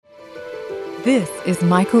This is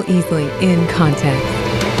Michael Easley in Context.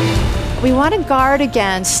 We want to guard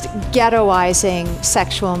against ghettoizing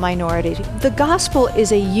sexual minority. The gospel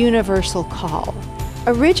is a universal call.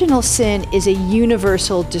 Original sin is a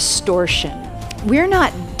universal distortion. We're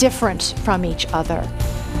not different from each other.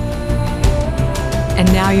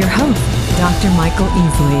 And now your host, Dr. Michael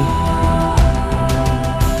Easley.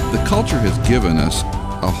 The culture has given us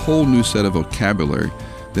a whole new set of vocabulary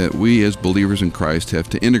that we as believers in Christ have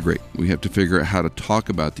to integrate. We have to figure out how to talk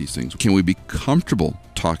about these things. Can we be comfortable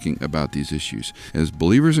talking about these issues? As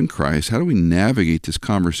believers in Christ, how do we navigate this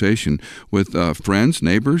conversation with friends,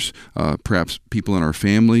 neighbors, perhaps people in our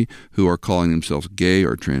family who are calling themselves gay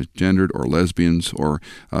or transgendered or lesbians or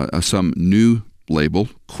some new label,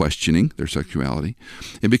 questioning their sexuality?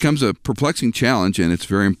 It becomes a perplexing challenge, and it's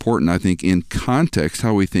very important, I think, in context,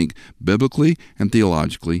 how we think biblically and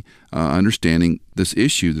theologically, understanding this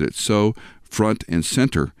issue that it's so front and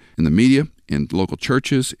center in the media, in local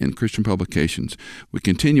churches, in Christian publications. We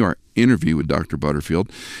continue our interview with Dr.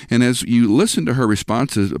 Butterfield, and as you listen to her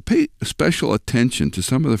responses, pay special attention to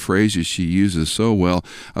some of the phrases she uses so well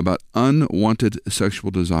about unwanted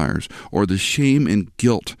sexual desires or the shame and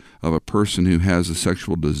guilt of a person who has a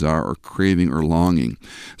sexual desire or craving or longing.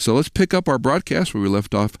 So let's pick up our broadcast where we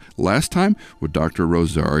left off last time with Dr.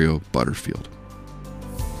 Rosario Butterfield.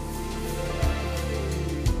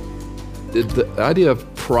 The idea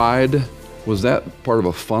of pride, was that part of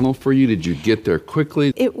a funnel for you? Did you get there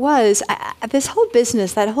quickly? It was. This whole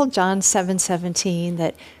business, that whole John 7:17,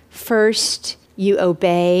 that first you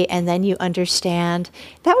obey and then you understand,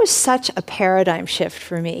 that was such a paradigm shift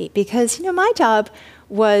for me because, my job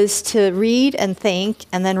was to read and think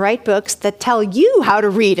and then write books that tell you how to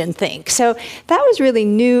read and think. So that was really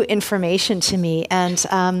new information to me. And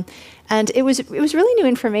it was really new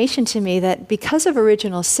information to me that because of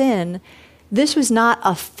original sin, this was not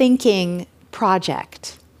a thinking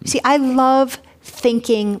project. See, I love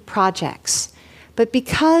thinking projects, but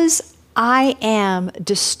because I am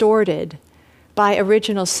distorted by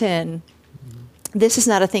original sin, this is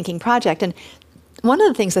not a thinking project. And one of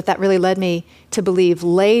the things that really led me to believe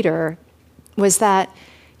later was that,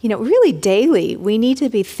 really daily, we need to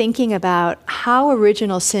be thinking about how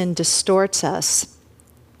original sin distorts us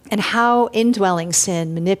and how indwelling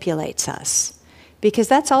sin manipulates us. Because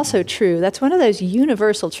that's also true. That's one of those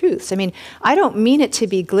universal truths. I mean, I don't mean it to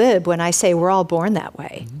be glib when I say we're all born that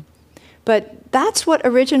way. Mm-hmm. But that's what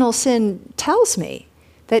original sin tells me,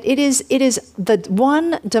 that it is the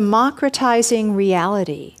one democratizing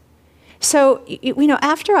reality. So,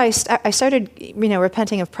 after I started,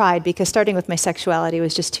 repenting of pride, because starting with my sexuality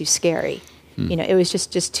was just too scary. It was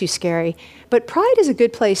just too scary. But pride is a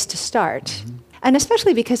good place to start. Mm-hmm. And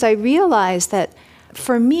especially because I realized that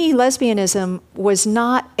for me, lesbianism was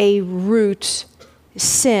not a root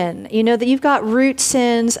sin. That you've got root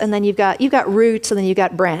sins, and then you've got roots, and then you've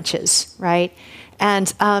got branches, right?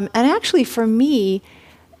 And actually, for me,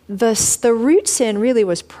 the root sin really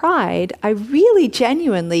was pride. I really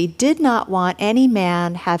genuinely did not want any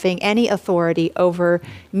man having any authority over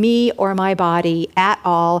me or my body at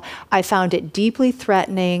all. I found it deeply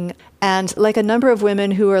threatening. And like a number of women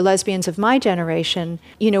who are lesbians of my generation,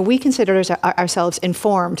 we considered ourselves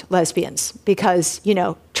informed lesbians because,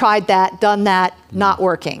 tried that, done that, not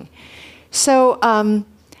working. So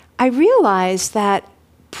I realized that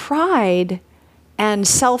pride and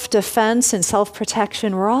self-defense and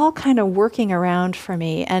self-protection were all kind of working around for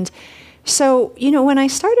me. And so, when I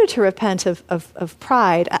started to repent of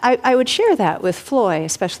pride, I would share that with Floy,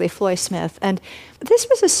 especially Floy Smith. And this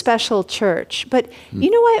was a special church. But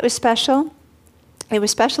you know why it was special? It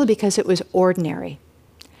was special because it was ordinary.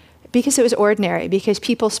 Because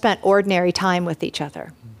people spent ordinary time with each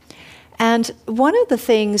other. And one of the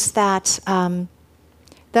things that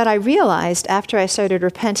I realized after I started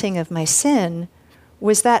repenting of my sin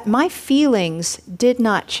was that my feelings did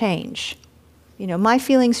not change. My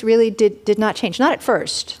feelings really did not change. Not at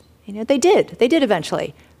first. They did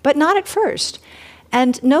eventually, but not at first.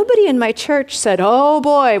 And nobody in my church said, oh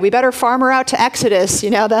boy, we better farm her out to Exodus.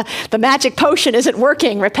 The magic potion isn't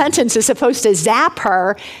working. Repentance is supposed to zap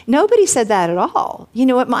her. Nobody said that at all.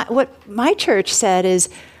 What my church said is,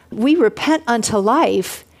 we repent unto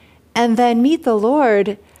life and then meet the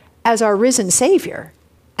Lord as our risen Savior.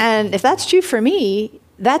 And if that's true for me,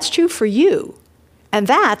 that's true for you. And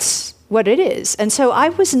that's what it is. And so I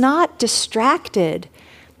was not distracted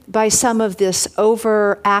by some of this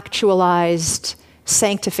over-actualized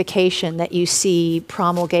sanctification that you see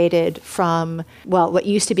promulgated from, what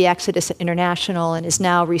used to be Exodus International and is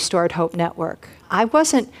now Restored Hope Network. I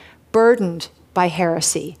wasn't burdened by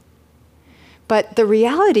heresy. But the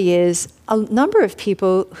reality is a number of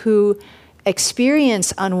people who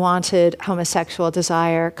experience unwanted homosexual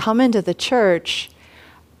desire, come into the church,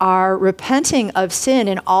 are repenting of sin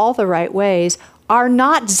in all the right ways, are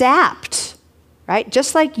not zapped, right?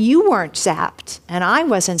 Just like you weren't zapped and I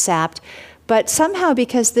wasn't zapped, but somehow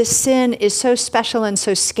because this sin is so special and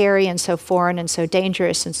so scary and so foreign and so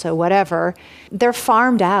dangerous and so whatever, they're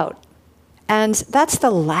farmed out. And that's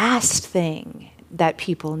the last thing that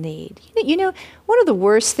people need. You know, one of the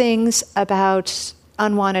worst things about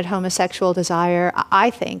unwanted homosexual desire, I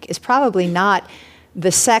think, is probably not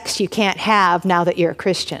the sex you can't have now that you're a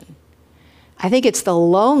Christian. I think it's the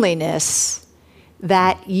loneliness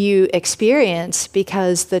that you experience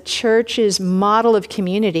because the church's model of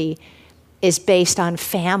community is based on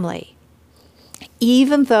family.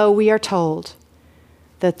 Even though we are told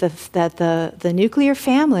that the nuclear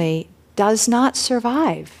family does not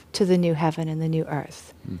survive to the new heaven and the new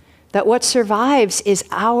earth. That what survives is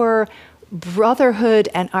our brotherhood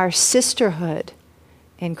and our sisterhood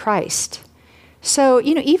in Christ. So,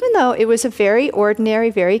 you know, even though it was a very ordinary,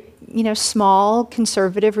 very, you know, small,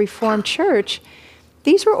 conservative, reformed church,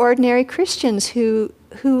 these were ordinary Christians who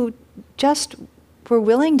just were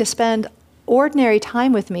willing to spend ordinary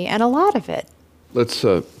time with me, and a lot of it. Let's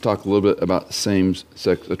talk a little bit about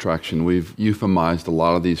same-sex attraction. We've euphemized a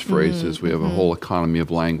lot of these phrases. We have a whole economy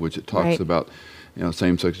of language that talks about, you know,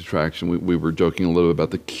 same-sex attraction. We were joking a little bit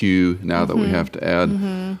about the Q now that we have to add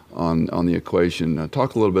on the equation.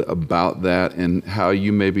 Talk a little bit about that and how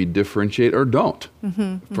you maybe differentiate or don't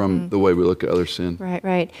from the way we look at other sin.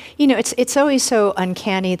 Right. You know, it's always so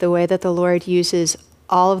uncanny the way that the Lord uses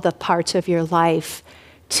all of the parts of your life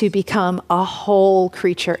to become a whole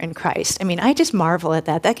creature in Christ. I mean, I just marvel at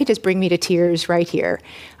that. That could just bring me to tears right here.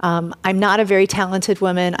 I'm not a very talented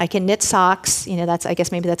woman. I can knit socks. You know, I guess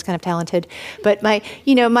maybe that's kind of talented. But my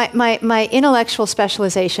intellectual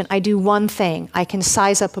specialization, I do one thing. I can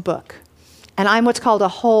size up a book. And I'm what's called a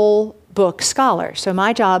whole book scholar. So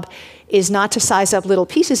my job is not to size up little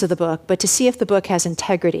pieces of the book, but to see if the book has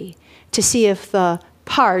integrity, to see if the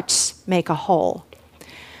parts make a whole.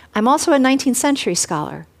 I'm also a 19th century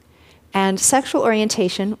scholar, and sexual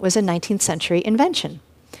orientation was a 19th century invention.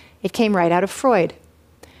 It came right out of Freud,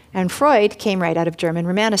 and Freud came right out of German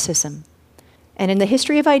Romanticism. And in the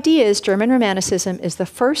history of ideas, German Romanticism is the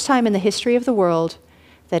first time in the history of the world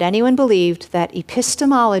that anyone believed that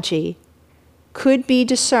epistemology could be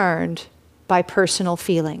discerned by personal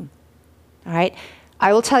feeling. All right?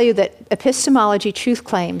 I will tell you that epistemology, truth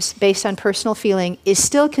claims based on personal feeling, is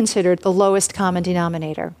still considered the lowest common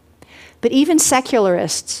denominator. But even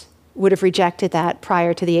secularists would have rejected that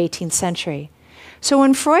prior to the 18th century. So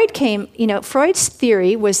when Freud came, you know, Freud's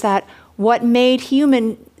theory was that what made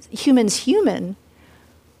humans human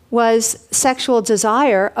was sexual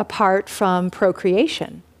desire apart from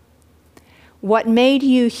procreation. What made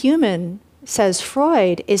you human, says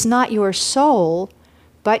Freud, is not your soul,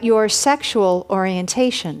 but your sexual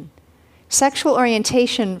orientation. Sexual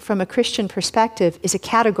orientation from a Christian perspective is a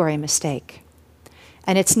category mistake.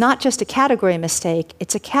 And it's not just a category mistake,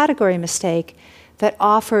 it's a category mistake that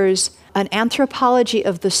offers an anthropology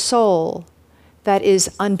of the soul that is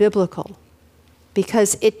unbiblical,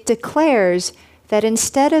 because it declares that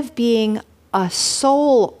instead of being a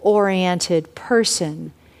soul-oriented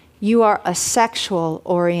person, you are a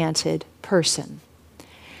sexual-oriented person.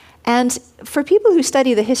 And for people who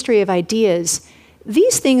study the history of ideas,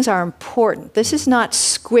 these things are important. This is not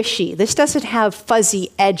squishy. This doesn't have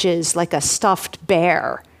fuzzy edges like a stuffed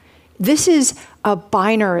bear. This is a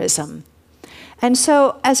binarism. And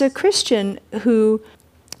so as a Christian who,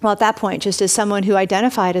 well, at that point, just as someone who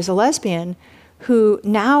identified as a lesbian, who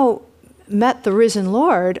now met the risen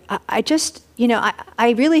Lord, I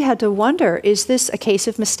really had to wonder, is this a case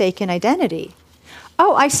of mistaken identity?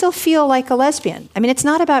 Oh, I still feel like a lesbian. I mean, it's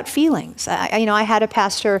not about feelings. I had a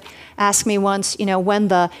pastor ask me once, you know, when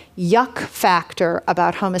the yuck factor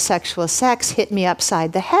about homosexual sex hit me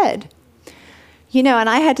upside the head. You know, and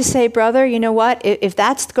I had to say, brother, you know what? If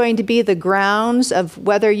that's going to be the grounds of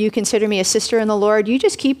whether you consider me a sister in the Lord, you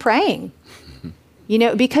just keep praying. You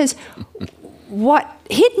know, because what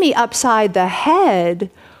hit me upside the head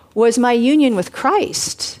was my union with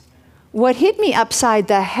Christ. What hit me upside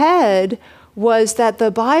the head was that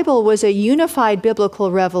the Bible was a unified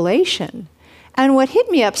biblical revelation. And what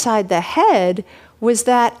hit me upside the head was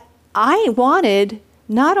that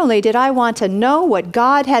not only did I want to know what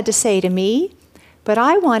God had to say to me, but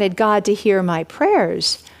I wanted God to hear my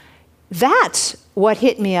prayers. That's what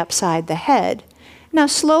hit me upside the head. Now,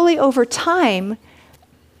 slowly over time,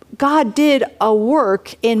 God did a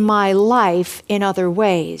work in my life in other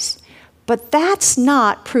ways. But that's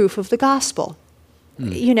not proof of the gospel.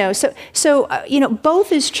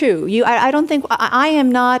 Both is true. I don't think, I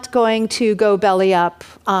am not going to go belly up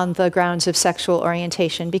on the grounds of sexual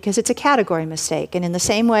orientation because it's a category mistake. And in the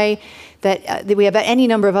same way that we have any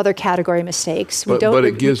number of other category mistakes, but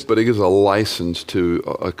it gives a license to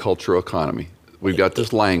a cultural economy. We've got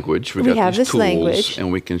this language, we have these tools, language,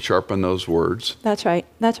 and we can sharpen those words. That's right.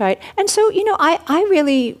 And so, I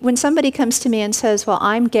really, when somebody comes to me and says, well,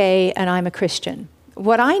 I'm gay and I'm a Christian,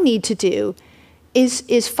 what I need to do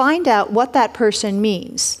is find out what that person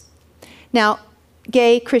means. Now,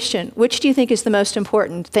 gay, Christian, which do you think is the most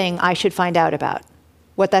important thing I should find out about?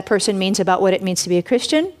 What that person means about what it means to be a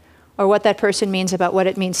Christian, or what that person means about what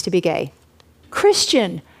it means to be gay?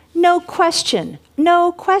 Christian, no question.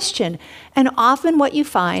 And often what you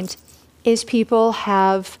find is people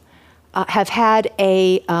have had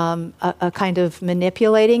a kind of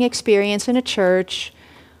manipulating experience in a church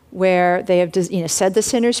where they have said the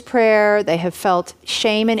sinner's prayer, they have felt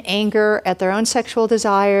shame and anger at their own sexual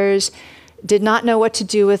desires, did not know what to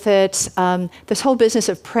do with it. This whole business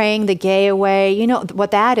of praying the gay away,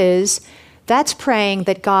 what that is, that's praying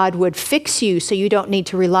that God would fix you so you don't need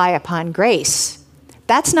to rely upon grace.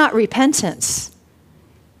 That's not repentance.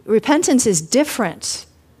 Repentance is different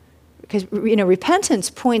because, repentance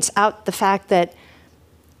points out the fact that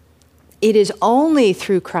it is only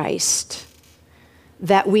through Christ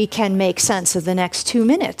that we can make sense of the next 2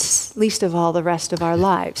 minutes, least of all the rest of our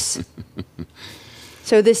lives.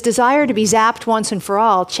 So this desire to be zapped once and for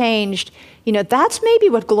all, changed, that's maybe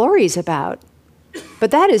what glory is about.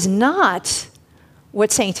 But that is not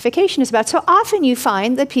what sanctification is about. So often you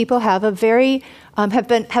find that people have a very, have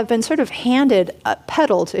been sort of handed,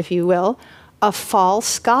 peddled, if you will, a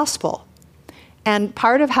false gospel. And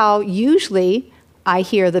part of how usually I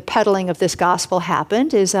hear the peddling of this gospel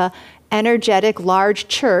happened is a energetic, large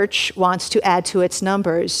church wants to add to its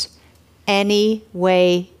numbers any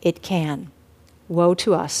way it can. Woe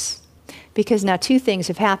to us. Because now two things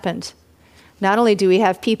have happened. Not only do we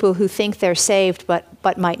have people who think they're saved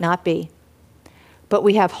but might not be, but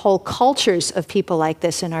we have whole cultures of people like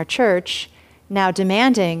this in our church now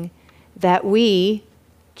demanding that we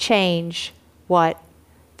change what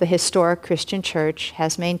the historic Christian church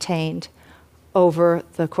has maintained over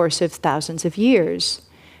the course of thousands of years.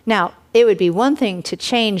 Now, it would be one thing to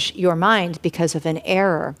change your mind because of an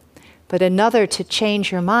error, but another to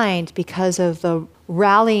change your mind because of the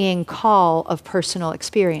rallying call of personal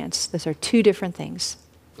experience. Those are two different things.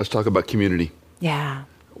 Let's talk about community. Yeah.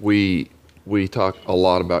 We talk a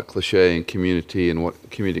lot about cliche and community and what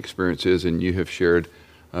community experience is, and you have shared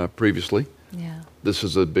previously. Yeah. This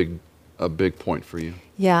is a big point for you.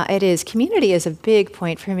 Yeah, it is. Community is a big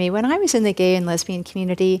point for me. When I was in the gay and lesbian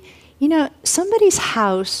community, somebody's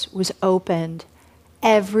house was opened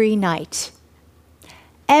every night.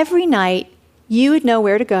 Every night, you would know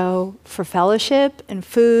where to go for fellowship and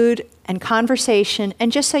food and conversation,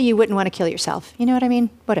 and just so you wouldn't want to kill yourself. You know what I mean?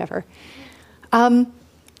 Whatever.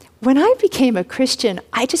 When I became a Christian,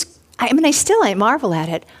 I marvel at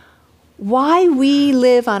it. Why we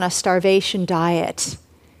live on a starvation diet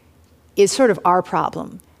is sort of our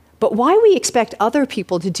problem. But why we expect other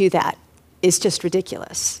people to do that is just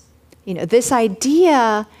ridiculous. This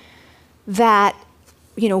idea that,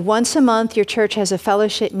 once a month your church has a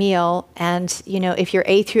fellowship meal and, if you're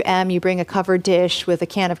A through M, you bring a covered dish with a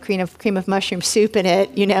can of cream of mushroom soup in it,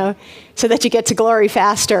 so that you get to glory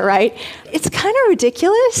faster, right? It's kind of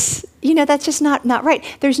ridiculous. That's just not right.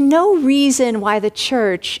 There's no reason why the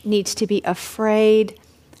church needs to be afraid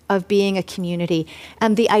of being a community.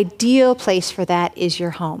 And the ideal place for that is your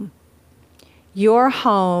home. Your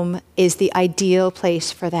home is the ideal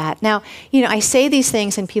place for that. Now, I say these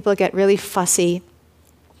things and people get really fussy,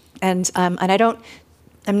 and I'm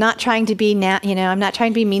not trying to be, I'm not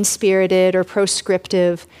trying to be mean-spirited or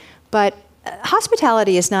proscriptive, but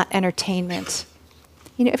hospitality is not entertainment.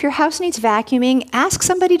 If your house needs vacuuming, ask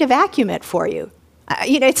somebody to vacuum it for you.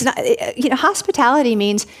 It's not. Hospitality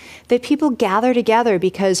means that people gather together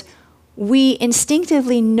because we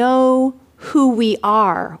instinctively know who we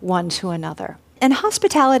are one to another. And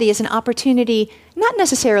hospitality is an opportunity not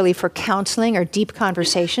necessarily for counseling or deep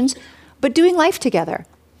conversations, but doing life together.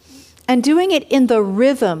 And doing it in the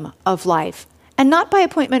rhythm of life, and not by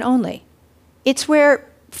appointment only. It's where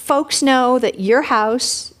folks know that your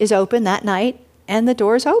house is open that night and the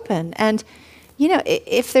door's open. And,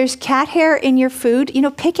 if there's cat hair in your food,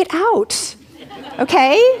 pick it out,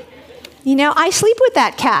 okay? I sleep with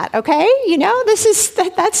that cat, okay?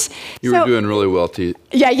 That's... You were doing really well till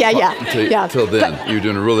then. You were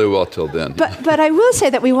doing really well till then. But I will say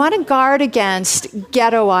that we want to guard against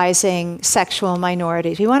ghettoizing sexual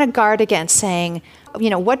minorities. We want to guard against saying,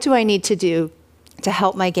 what do I need to do to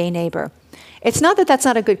help my gay neighbor? It's not that that's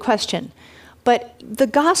not a good question, but the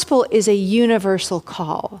gospel is a universal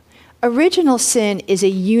call. Original sin is a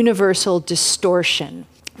universal distortion.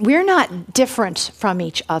 We're not different from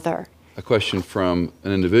each other. A question from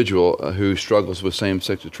an individual who struggles with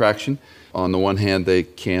same-sex attraction. On the one hand, they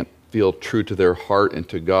can't feel true to their heart and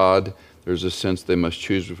to God. There's a sense they must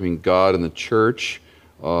choose between God and the church,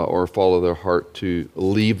 or follow their heart to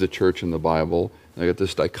leave the church and the Bible. I got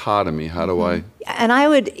this dichotomy. How do I? And I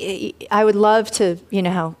would love to, you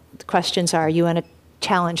know how the questions are. You want to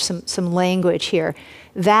challenge some language here.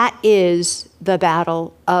 That is the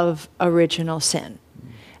battle of original sin.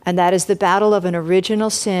 And that is the battle of an original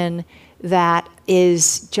sin that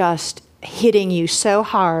is just hitting you so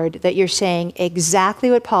hard that you're saying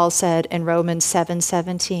exactly what Paul said in Romans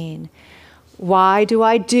 7:17. Why do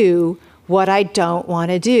I do what I don't want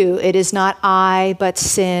to do? It is not I, but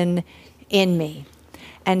sin in me.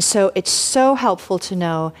 And so it's so helpful to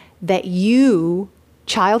know that you,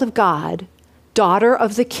 child of God, daughter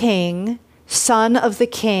of the King, son of the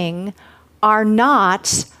King, are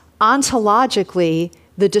not ontologically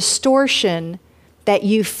the distortion that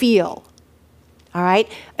you feel. All right?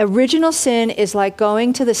 Original sin is like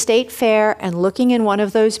going to the state fair and looking in one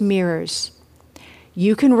of those mirrors.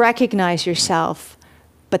 You can recognize yourself,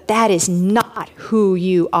 but that is not who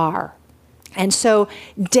you are. And so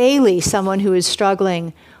daily, someone who is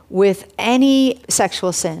struggling with any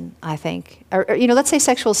sexual sin, I think, or let's say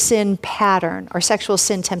sexual sin pattern or sexual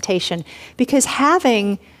sin temptation, because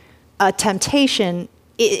having a temptation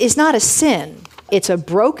is not a sin. It's a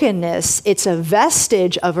brokenness. It's a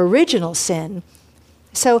vestige of original sin.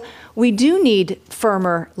 So we do need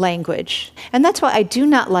firmer language. And that's why I do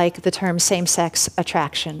not like the term same-sex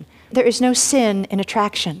attraction. There is no sin in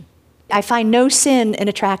attraction. I find no sin in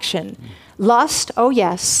attraction. Lust, oh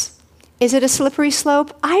yes. Is it a slippery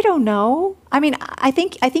slope? I don't know. I mean, I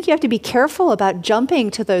think you have to be careful about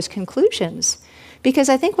jumping to those conclusions, because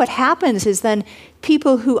I think what happens is then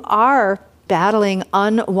people who are battling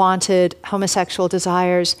unwanted homosexual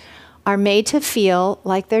desires are made to feel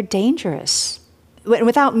like they're dangerous.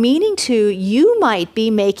 Without meaning to, you might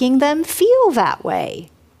be making them feel that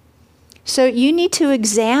way. So you need to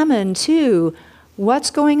examine, too,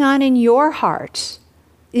 what's going on in your heart.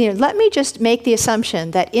 Let me just make the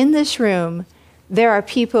assumption that in this room, there are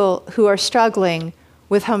people who are struggling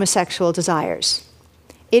with homosexual desires.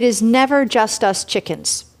 It is never just us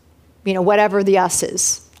chickens, whatever the us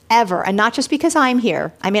is, ever. And not just because I'm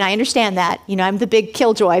here. I mean, I understand that. I'm the big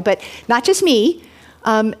killjoy, but not just me.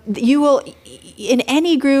 You will, in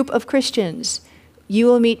any group of Christians, you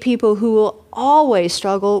will meet people who will always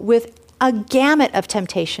struggle with a gamut of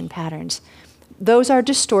temptation patterns. Those are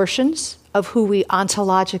distortions of who we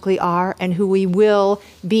ontologically are and who we will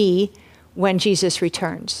be when Jesus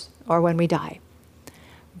returns or when we die.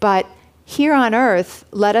 But here on earth,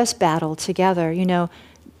 let us battle together.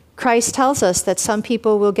 Christ tells us that some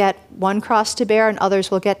people will get one cross to bear and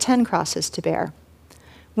others will get 10 crosses to bear.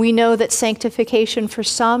 We know that sanctification for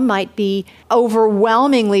some might be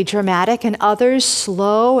overwhelmingly dramatic and others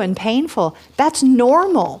slow and painful. That's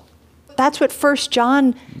normal. That's what 1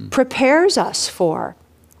 John prepares us for.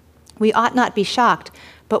 We ought not be shocked,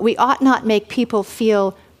 but we ought not make people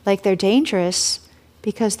feel like they're dangerous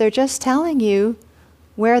because they're just telling you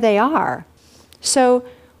where they are. So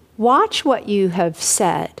watch what you have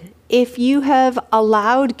said. If you have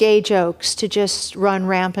allowed gay jokes to just run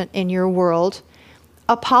rampant in your world,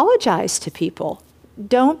 apologize to people.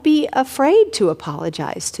 Don't be afraid to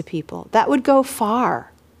apologize to people. That would go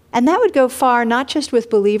far. And that would go far not just with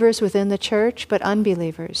believers within the church, but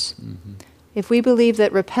unbelievers. Mm-hmm. If we believe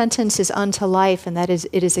that repentance is unto life and that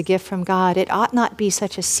it is a gift from God, it ought not be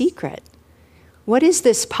such a secret. What is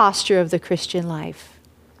this posture of the Christian life?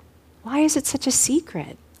 Why is it such a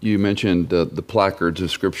secret? You mentioned the placards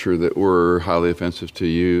of Scripture that were highly offensive to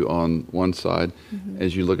you on one side. Mm-hmm.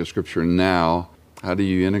 As you look at Scripture now, how do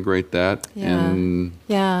you integrate that? And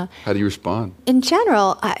how do you respond? In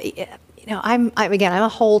general, I'm a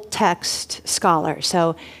whole text scholar.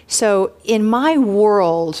 So in my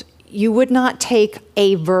world, you would not take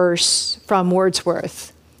a verse from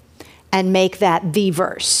Wordsworth and make that the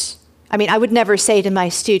verse. I mean, I would never say to my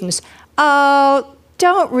students, oh,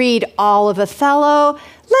 don't read all of Othello.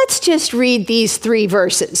 Let's just read these 3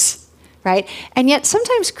 verses, right? And yet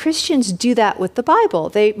sometimes Christians do that with the Bible.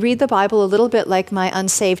 They read the Bible a little bit like my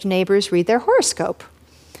unsaved neighbors read their horoscope.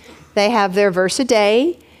 They have their verse a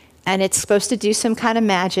day, and it's supposed to do some kind of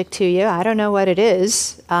magic to you. I don't know what it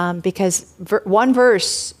is, because one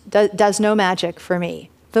verse does no magic for me.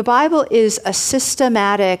 The Bible is a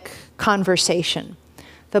systematic conversation.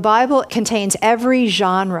 The Bible contains every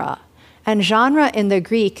genre And genre in the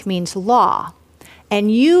Greek means law.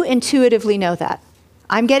 And you intuitively know that.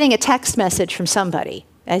 I'm getting a text message from somebody,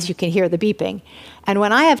 as you can hear the beeping. And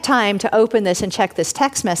when I have time to open this and check this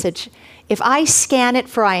text message, if I scan it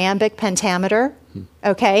for iambic pentameter,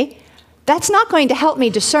 okay, that's not going to help me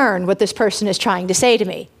discern what this person is trying to say to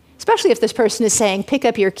me, especially if this person is saying, pick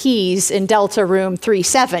up your keys in Delta room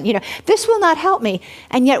 37. This will not help me.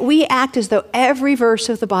 And yet we act as though every verse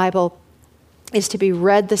of the Bible is to be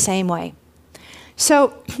read the same way.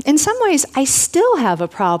 So in some ways, I still have a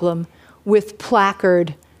problem with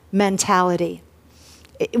placard mentality.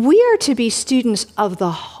 We are to be students of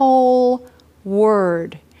the whole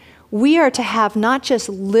word. We are to have not just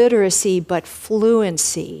literacy, but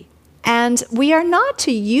fluency. And we are not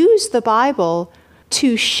to use the Bible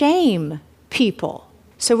to shame people.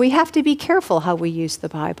 So we have to be careful how we use the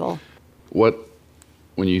Bible. When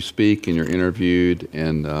you speak and you're interviewed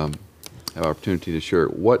and have opportunity to share,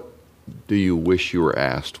 what do you wish you were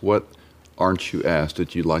asked? What aren't you asked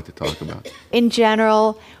that you'd like to talk about? In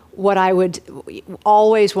general, what I would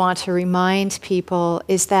always want to remind people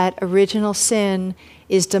is that original sin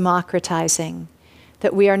is democratizing,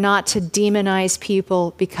 that we are not to demonize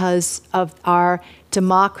people because of our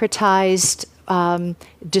democratized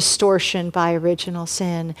distortion by original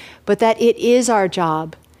sin, but that it is our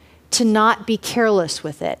job to not be careless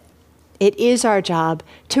with it. It is our job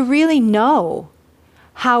to really know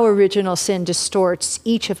how original sin distorts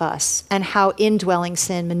each of us and how indwelling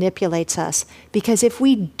sin manipulates us. Because if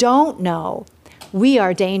we don't know, we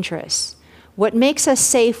are dangerous. What makes us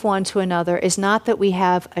safe one to another is not that we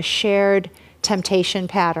have a shared temptation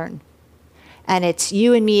pattern, and it's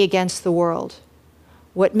you and me against the world.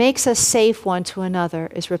 What makes us safe one to another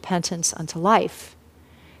is repentance unto life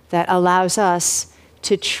that allows us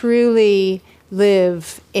to truly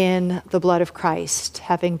live in the blood of Christ,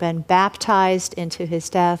 having been baptized into his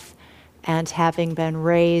death and having been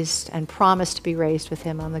raised and promised to be raised with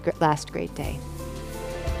him on the last great day.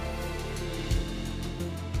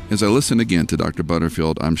 As I listen again to Dr.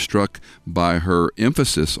 Butterfield, I'm struck by her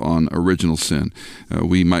emphasis on original sin.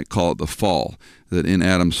 We might call it the fall, that in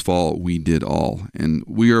Adam's fall we did all. And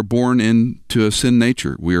we are born into a sin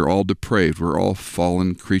nature. We are all depraved. We're all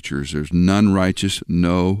fallen creatures. There's none righteous,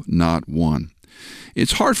 no, not one.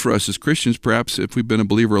 It's hard for us as Christians, perhaps if we've been a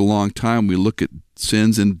believer a long time, we look at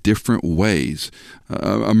sins in different ways.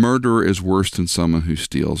 A murderer is worse than someone who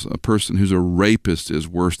steals. A person who's a rapist is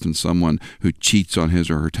worse than someone who cheats on his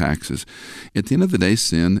or her taxes. At the end of the day,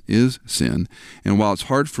 sin is sin. And while it's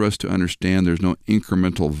hard for us to understand there's no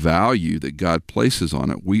incremental value that God places on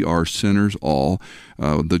it, we are sinners all.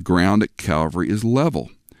 The ground at Calvary is level.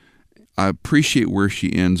 I appreciate where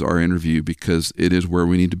she ends our interview because it is where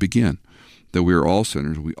we need to begin. That we are all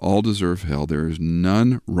sinners. We all deserve hell. There is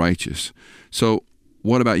none righteous. So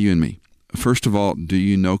what about you and me? First of all, do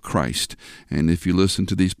you know Christ? And if you listen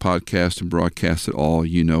to these podcasts and broadcasts at all,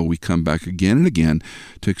 you know we come back again and again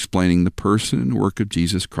to explaining the person and work of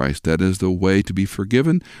Jesus Christ. That is the way to be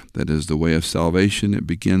forgiven. That is the way of salvation. It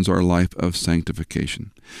begins our life of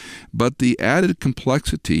sanctification. But the added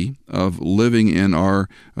complexity of living in our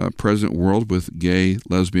present world with gay,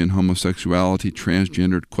 lesbian, homosexuality,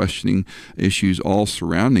 transgendered, questioning issues all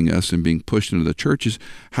surrounding us and being pushed into the churches,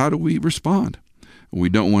 how do we respond? We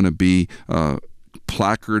don't want to be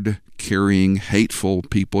placard-carrying, hateful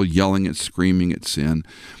people yelling and screaming at sin,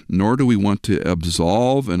 nor do we want to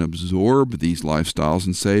absolve and absorb these lifestyles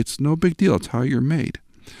and say, it's no big deal, it's how you're made.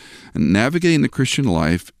 And navigating the Christian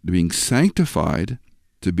life, being sanctified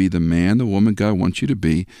to be the man, the woman God wants you to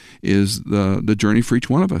be, is the journey for each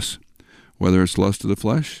one of us, whether it's lust of the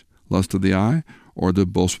flesh, lust of the eye, or the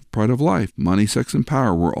boastful pride of life, money, sex, and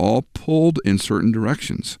power. We're all pulled in certain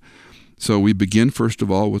directions. So we begin, first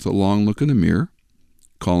of all, with a long look in the mirror,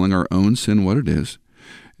 calling our own sin what it is.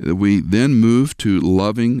 We then move to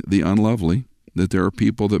loving the unlovely, that there are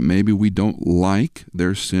people that maybe we don't like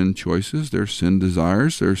their sin choices, their sin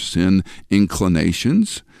desires, their sin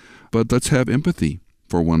inclinations, but let's have empathy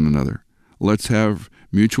for one another. Let's have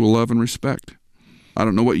mutual love and respect. I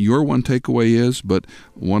don't know what your one takeaway is, but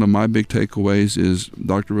one of my big takeaways is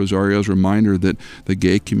Dr. Rosario's reminder that the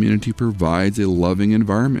gay community provides a loving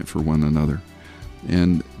environment for one another.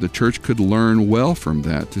 And the church could learn well from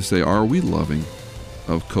that to say, are we loving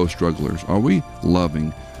of co-strugglers? Are we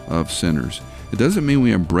loving of sinners? It doesn't mean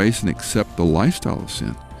we embrace and accept the lifestyle of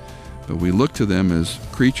sin, but we look to them as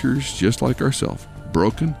creatures just like ourselves,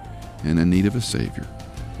 broken and in need of a Savior.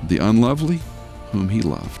 The unlovely whom He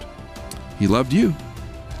loved. He loved you.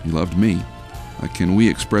 He loved me. Can we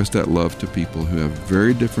express that love to people who have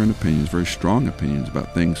very different opinions, very strong opinions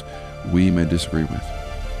about things we may disagree with?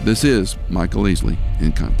 This is Michael Easley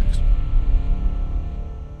in Context.